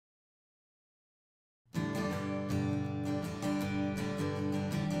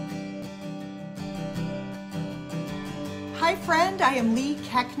Hi friend, I am Lee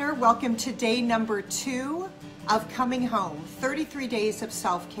Keckner. Welcome to day number 2 of Coming Home, 33 days of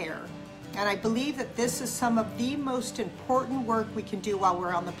self-care. And I believe that this is some of the most important work we can do while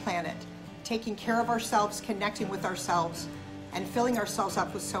we're on the planet. Taking care of ourselves, connecting with ourselves, and filling ourselves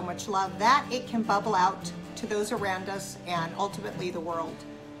up with so much love that it can bubble out to those around us and ultimately the world.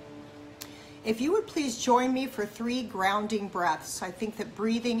 If you would please join me for 3 grounding breaths. I think that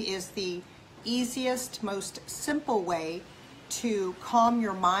breathing is the easiest, most simple way to calm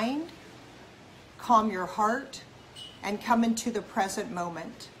your mind, calm your heart, and come into the present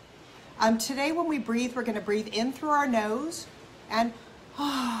moment. Today when we breathe, we're going to breathe in through our nose and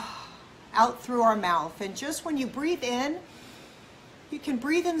out through our mouth. And just when you breathe in, you can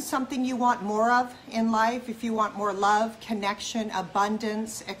breathe in something you want more of in life. If you want more love, connection,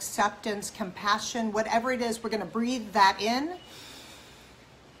 abundance, acceptance, compassion, whatever it is, we're going to breathe that in.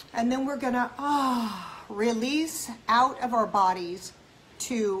 And then we're going to release out of our bodies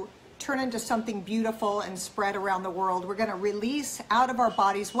to turn into something beautiful and spread around the world. We're going to release out of our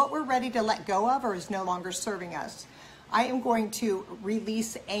bodies what we're ready to let go of or is no longer serving us. I am going to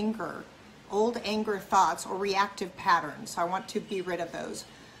release anger, old anger thoughts or reactive patterns. I want to be rid of those.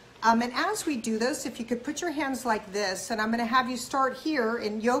 And as we do this, if you could put your hands like this, and I'm going to have you start here.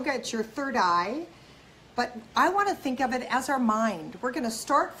 In yoga, it's your third eye. But I want to think of it as our mind. We're going to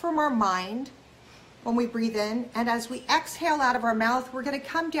start from our mind when we breathe in, and as we exhale out of our mouth, we're going to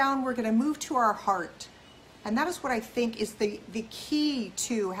come down, we're going to move to our heart. And that is what I think is the key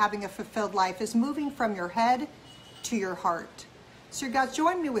to having a fulfilled life, is moving from your head to your heart. So you guys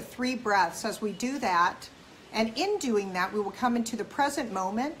join me with 3 breaths as we do that. And in doing that, we will come into the present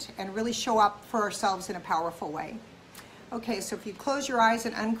moment and really show up for ourselves in a powerful way. Okay, so if you close your eyes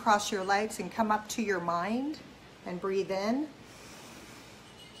and uncross your legs and come up to your mind and breathe in.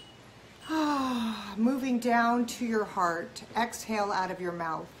 Moving down to your heart. Exhale out of your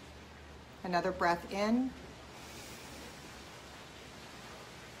mouth. Another breath in.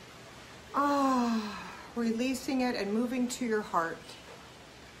 Releasing it and moving to your heart.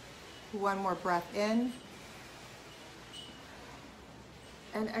 One more breath in.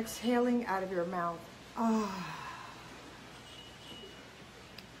 And exhaling out of your mouth.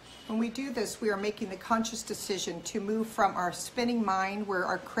 When we do this, we are making the conscious decision to move from our spinning mind, where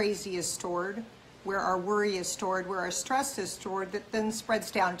our crazy is stored, where our worry is stored, where our stress is stored, that then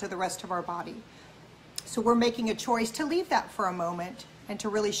spreads down to the rest of our body. So we're making a choice to leave that for a moment and to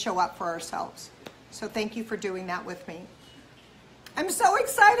really show up for ourselves. So thank you for doing that with me. I'm so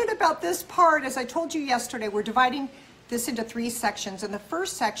excited about this part. As I told you yesterday, we're dividing this into 3 sections, and the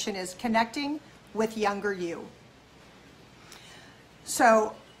first section is connecting with younger you.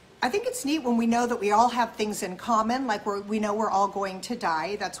 So I think it's neat when we know that we all have things in common, like we know we're all going to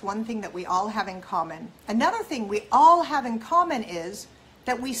die. That's one thing that we all have in common. Another thing we all have in common is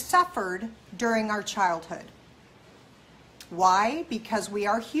that we suffered during our childhood. Why? Because we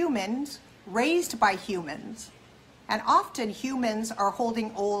are humans, raised by humans. And often humans are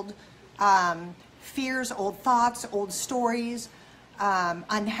holding old fears, old thoughts, old stories,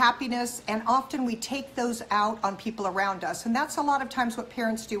 unhappiness, and often we take those out on people around us. And that's a lot of times what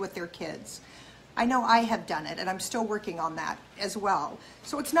parents do with their kids. I know I have done it, and I'm still working on that as well.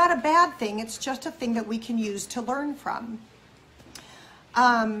 So it's not a bad thing, it's just a thing that we can use to learn from.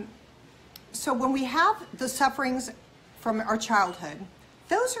 So when we have the sufferings from our childhood,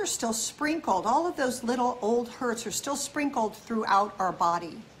 those are still sprinkled. All of those little old hurts are still sprinkled throughout our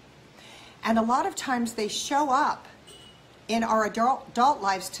body. And a lot of times they show up in our adult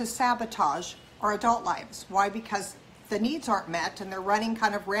lives to sabotage our adult lives. Why? Because the needs aren't met and they're running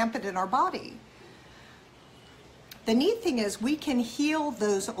kind of rampant in our body. The neat thing is we can heal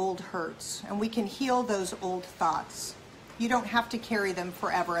those old hurts and we can heal those old thoughts. You don't have to carry them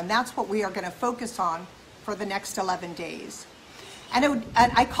forever, and that's what we are going to focus on for the next 11 days. And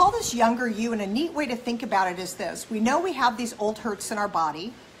I call this younger you, and a neat way to think about it is this. We know we have these old hurts in our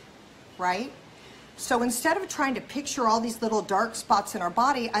body, right? So instead of trying to picture all these little dark spots in our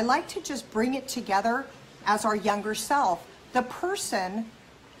body, I like to just bring it together as our younger self, the person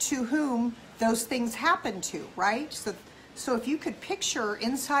to whom those things happen to, right? So if you could picture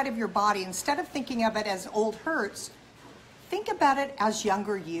inside of your body, instead of thinking of it as old hurts, think about it as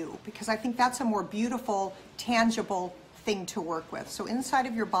younger you, because I think that's a more beautiful, tangible thing to work with. So inside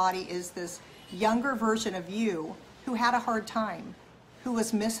of your body is this younger version of you who had a hard time, who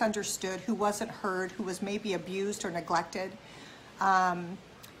was misunderstood, who wasn't heard, who was maybe abused or neglected.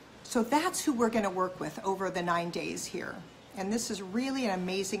 So that's who we're going to work with over the 9 days here. And this is really an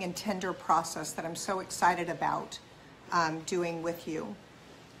amazing and tender process that I'm so excited about doing with you.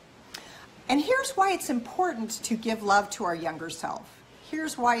 And here's why it's important to give love to our younger self.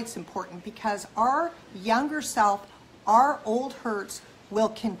 Here's why it's important, because our younger self, our old hurts will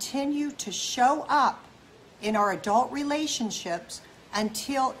continue to show up in our adult relationships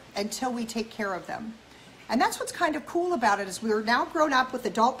until we take care of them. And that's what's kind of cool about it, is we're now grown up with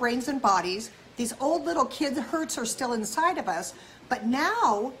adult brains and bodies. These old little kid hurts are still inside of us, but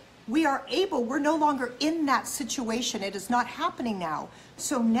now we're no longer in that situation. It is not happening now.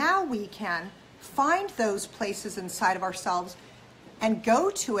 So now we can find those places inside of ourselves and go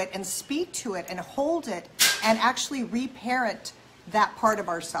to it and speak to it and hold it and actually reparent that part of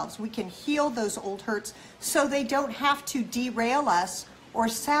ourselves. We can heal those old hurts so they don't have to derail us or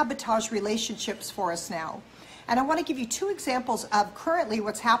sabotage relationships for us now. And I want to give you two examples of currently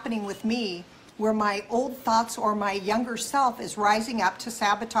what's happening with me, where my old thoughts or my younger self is rising up to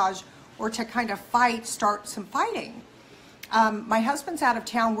sabotage or to kind of start some fighting. My husband's out of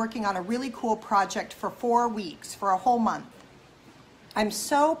town working on a really cool project for 4 weeks, for a whole month. I'm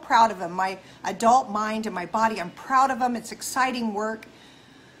so proud of him, my adult mind and my body. I'm proud of him. It's exciting work.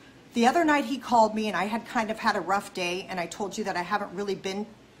 The other night he called me, and I had kind of had a rough day, and I told you that I haven't really been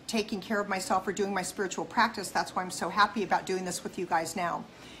taking care of myself or doing my spiritual practice. That's why I'm so happy about doing this with you guys now.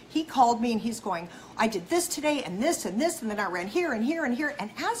 He called me and he's going, I did this today and this and this, and then I ran here and here and here. And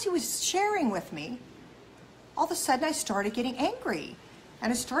as he was sharing with me, all of a sudden I started getting angry,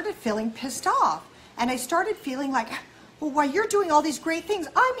 and I started feeling pissed off, and I started feeling like, well, while you're doing all these great things,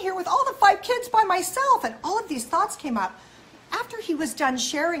 I'm here with all the 5 kids by myself. And all of these thoughts came up. After he was done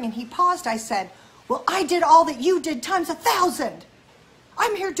sharing and he paused, I said, well, I did all that you did times 1,000.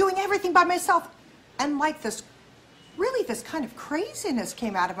 I'm here doing everything by myself. And like this kind of craziness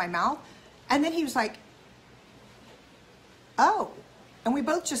came out of my mouth. And then he was like, oh. And we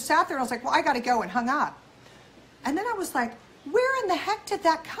both just sat there, and I was like, well, I got to go, and hung up. And then I was like, where in the heck did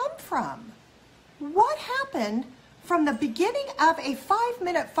that come from? What happened from the beginning of a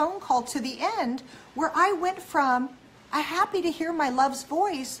 5-minute phone call to the end, where I went from happy to hear my love's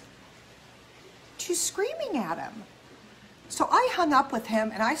voice to screaming at him? So I hung up with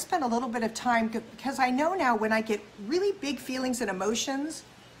him, and I spent a little bit of time, because I know now when I get really big feelings and emotions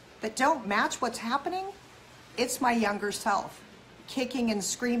that don't match what's happening, it's my younger self kicking and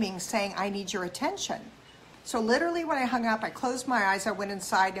screaming, saying, I need your attention. So literally when I hung up, I closed my eyes, I went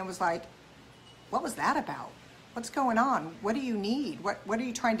inside and was like, what was that about? What's going on? What do you need? What are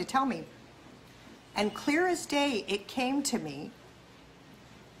you trying to tell me? And clear as day, it came to me.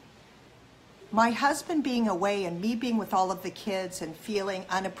 My husband being away and me being with all of the kids and feeling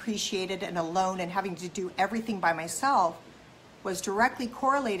unappreciated and alone and having to do everything by myself was directly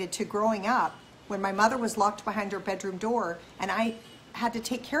correlated to growing up when my mother was locked behind her bedroom door, and I had to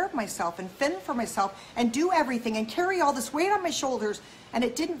take care of myself and fend for myself and do everything and carry all this weight on my shoulders, and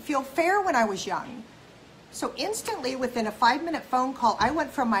it didn't feel fair when I was young. So instantly, within a 5-minute phone call, I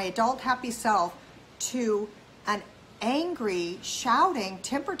went from my adult happy self to an angry, shouting,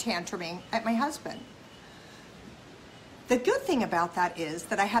 temper tantruming at my husband. The good thing about that is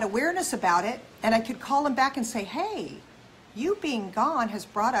that I had awareness about it, and I could call him back and say, hey, you being gone has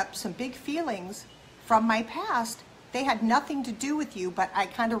brought up some big feelings from my past. They had nothing to do with you, but I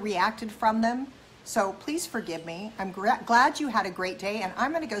kind of reacted from them. So please forgive me. I'm glad you had a great day, and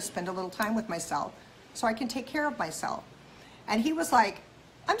I'm going to go spend a little time with myself so I can take care of myself. And he was like,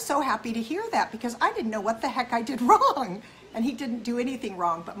 I'm so happy to hear that, because I didn't know what the heck I did wrong. And he didn't do anything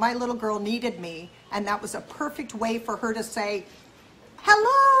wrong, but my little girl needed me, and that was a perfect way for her to say,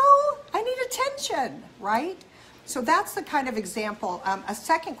 hello, I need attention, right? So that's the kind of example. A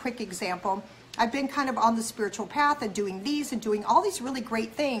second quick example, I've been kind of on the spiritual path and doing these and doing all these really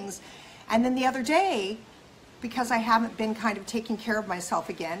great things. And then the other day, because I haven't been kind of taking care of myself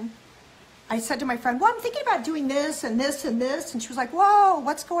again, I said to my friend, well, I'm thinking about doing this and this and this. And she was like, whoa,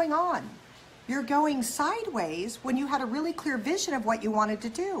 what's going on? You're going sideways when you had a really clear vision of what you wanted to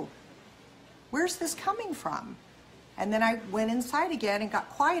do. Where's this coming from? And then I went inside again and got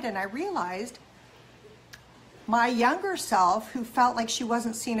quiet, and I realized my younger self, who felt like she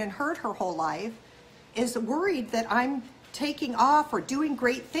wasn't seen and heard her whole life, is worried that I'm taking off or doing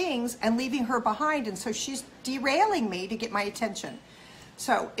great things and leaving her behind. And so she's derailing me to get my attention.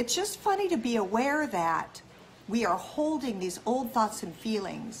 So it's just funny to be aware that we are holding these old thoughts and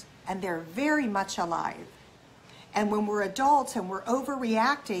feelings, and they're very much alive. And when we're adults and we're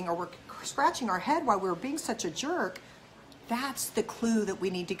overreacting, or we're scratching our head while we're being such a jerk, that's the clue that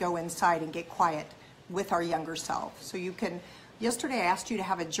we need to go inside and get quiet with our younger self. So you can, yesterday I asked you to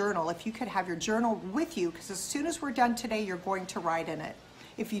have a journal. If you could have your journal with you, because as soon as we're done today, you're going to write in it.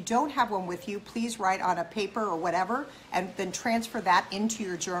 If you don't have one with you, please write on a paper or whatever, and then transfer that into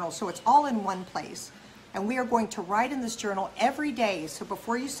your journal so it's all in one place. And we are going to write in this journal every day. So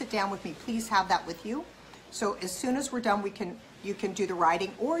before you sit down with me, please have that with you. So as soon as we're done, you can do the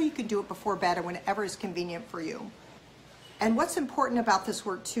writing, or you can do it before bed or whenever is convenient for you. And what's important about this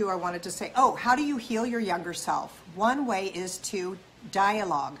work too, I wanted to say, how do you heal your younger self? One way is to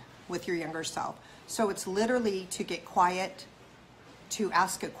dialogue with your younger self. So it's literally to get quiet, to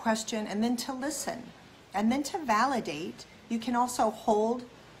ask a question, and then to listen, and then to validate. You can also hold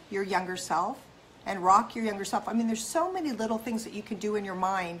your younger self and rock your younger self. I mean, there's so many little things that you can do in your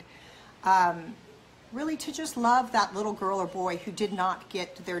mind, really to just love that little girl or boy who did not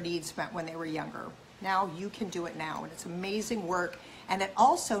get their needs met when they were younger. Now you can do it now, and it's amazing work. And it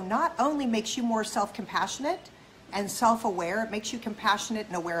also not only makes you more self-compassionate and self-aware, it makes you compassionate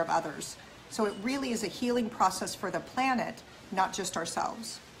and aware of others. So it really is a healing process for the planet, not just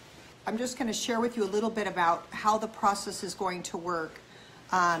ourselves. I'm just going to share with you a little bit about how the process is going to work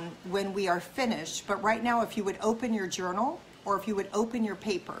when we are finished. But right now, if you would open your journal, or if you would open your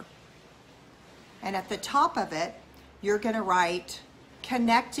paper, and at the top of it, you're going to write,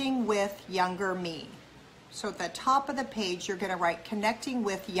 connecting with younger me. So at the top of the page, you're going to write, connecting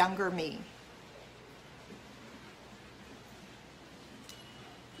with younger me.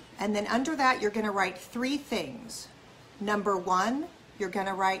 And then under that, you're going to write 3 things. Number 1, you're going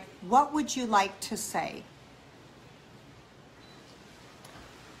to write, what would you like to say?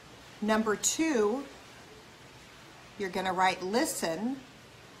 Number 2, you're going to write, listen,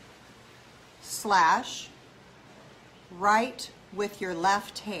 / write with your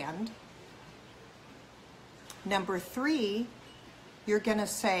left hand. Number 3, you're going to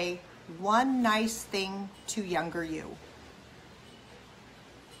say, one nice thing to younger you.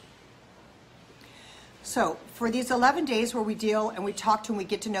 So for these 11 days where we deal and we talk to and we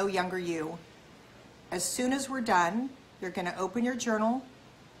get to know younger you, as soon as we're done, you're going to open your journal.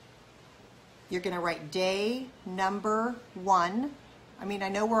 You're going to write day number 1. I mean, I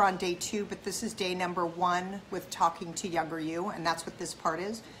know we're on day 2, but this is day number 1 with talking to younger you, and that's what this part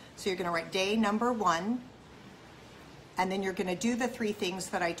is. So you're going to write day number 1, and then you're going to do the 3 things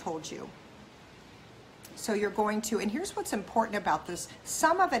that I told you. So you're going to, and here's what's important about this.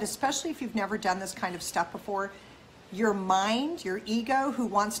 Some of it, especially if you've never done this kind of stuff before, your mind, your ego, who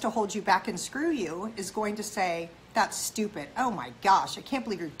wants to hold you back and screw you, is going to say, that's stupid. Oh my gosh, I can't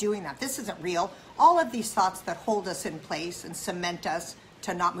believe you're doing that. This isn't real. All of these thoughts that hold us in place and cement us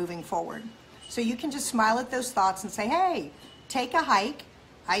to not moving forward. So you can just smile at those thoughts and say, hey, take a hike.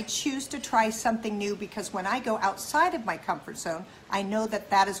 I choose to try something new, because when I go outside of my comfort zone, I know that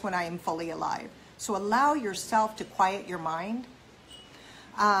that is when I am fully alive. So allow yourself to quiet your mind.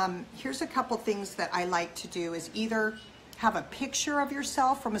 Here's a couple things that I like to do is either have a picture of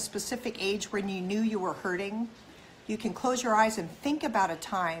yourself from a specific age when you knew you were hurting. You can close your eyes and think about a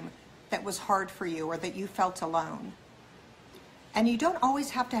time that was hard for you or that you felt alone. And you don't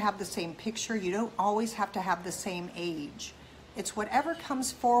always have to have the same picture. You don't always have to have the same age. It's whatever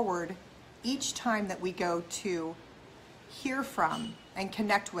comes forward each time that we go to hear from and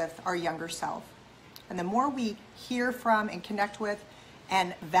connect with our younger self. And the more we hear from and connect with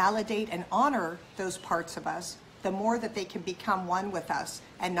and validate and honor those parts of us, the more that they can become one with us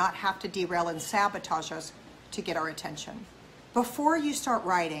and not have to derail and sabotage us to get our attention. Before you start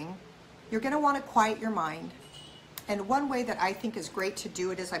writing, you're going to want to quiet your mind. And one way that I think is great to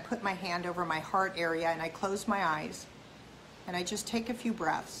do it is I put my hand over my heart area and I close my eyes and I just take a few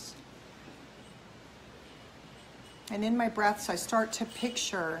breaths. And in my breaths, I start to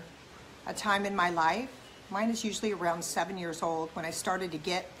picture a time in my life. Mine is usually around 7 years old when I started to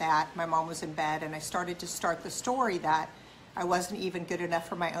get that my mom was in bed, and I started to start the story that I wasn't even good enough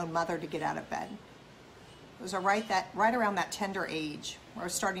for my own mother to get out of bed. It was right around that tender age where I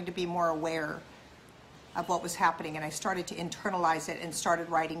was starting to be more aware of what was happening, and I started to internalize it and started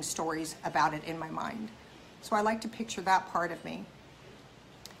writing stories about it in my mind. So I like to picture that part of me.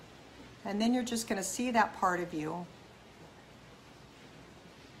 And then you're just going to see that part of you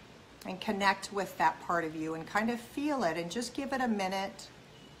and connect with that part of you and kind of feel it and just give it a minute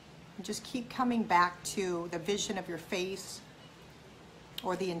and just keep coming back to the vision of your face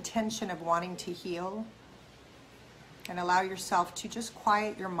or the intention of wanting to heal, and allow yourself to just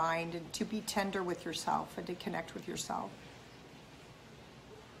quiet your mind and to be tender with yourself and to connect with yourself.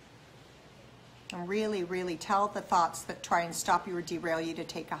 And really, really tell the thoughts that try and stop you or derail you to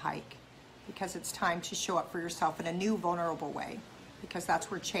take a hike, because it's time to show up for yourself in a new, vulnerable way. Because that's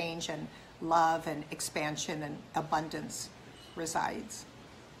where change and love and expansion and abundance resides.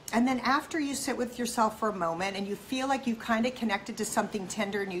 And then after you sit with yourself for a moment and you feel like you've kind of connected to something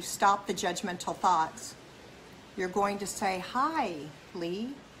tender and you stop the judgmental thoughts, you're going to say, "Hi,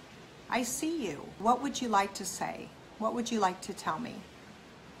 Lee, I see you. What would you like to say? What would you like to tell me?"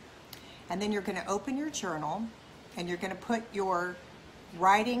 And then you're going to open your journal and you're going to put your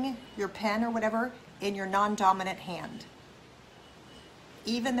writing, your pen or whatever, in your non-dominant hand.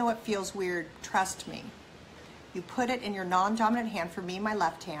 Even though it feels weird, trust me. You put it in your non-dominant hand, for me, my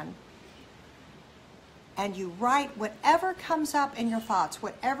left hand, and you write whatever comes up in your thoughts,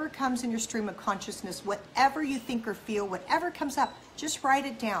 whatever comes in your stream of consciousness, whatever you think or feel, whatever comes up, just write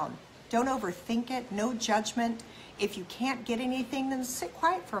it down. Don't overthink it, no judgment. If you can't get anything, then sit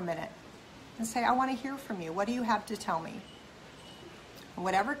quiet for a minute and say, "I want to hear from you. What do you have to tell me?" And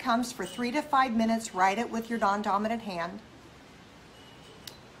whatever comes for 3 to 5 minutes, write it with your non-dominant hand.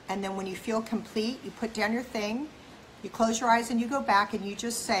 And then when you feel complete, you put down your thing, you close your eyes and you go back and you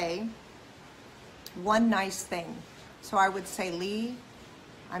just say one nice thing. So I would say, "Lee,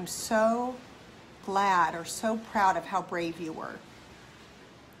 I'm so glad or so proud of how brave you were."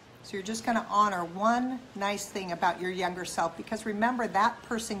 So you're just going to honor one nice thing about your younger self, because remember, that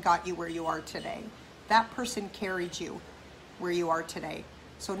person got you where you are today. That person carried you where you are today.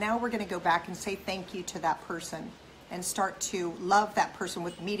 So now we're going to go back and say thank you to that person and start to love that person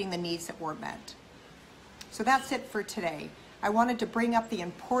with meeting the needs that were met. So that's it for today. I wanted to bring up the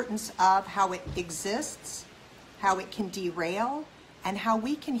importance of how it exists, how it can derail, and how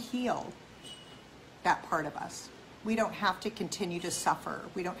we can heal that part of us. We don't have to continue to suffer.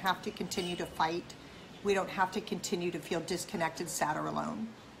 We don't have to continue to fight. We don't have to continue to feel disconnected, sad, or alone.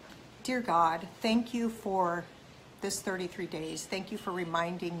 Dear God, thank you for this 33 days. Thank you for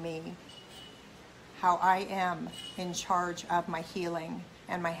reminding me how I am in charge of my healing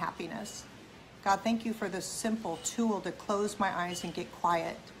and my happiness. God, thank you for this simple tool to close my eyes and get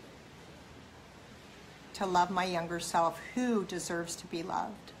quiet, to love my younger self, who deserves to be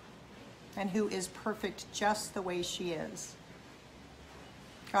loved and who is perfect just the way she is.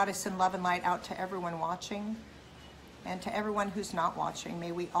 God, I send love and light out to everyone watching and to everyone who's not watching.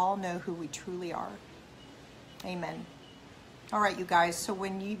 May we all know who we truly are. Amen. All right, you guys, so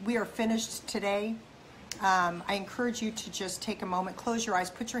when we are finished today, I encourage you to just take a moment, close your eyes,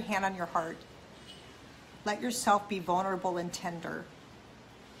 put your hand on your heart. Let yourself be vulnerable and tender.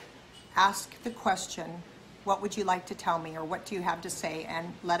 Ask the question, "What would you like to tell me?" or "What do you have to say?"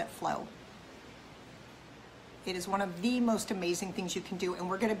 and let it flow. It is one of the most amazing things you can do, and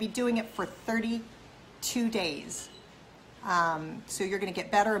we're going to be doing it for 32 days. So you're going to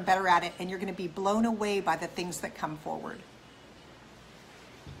get better and better at it, and you're going to be blown away by the things that come forward.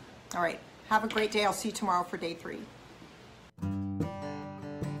 All right. Have a great day. I'll see you tomorrow for day 3.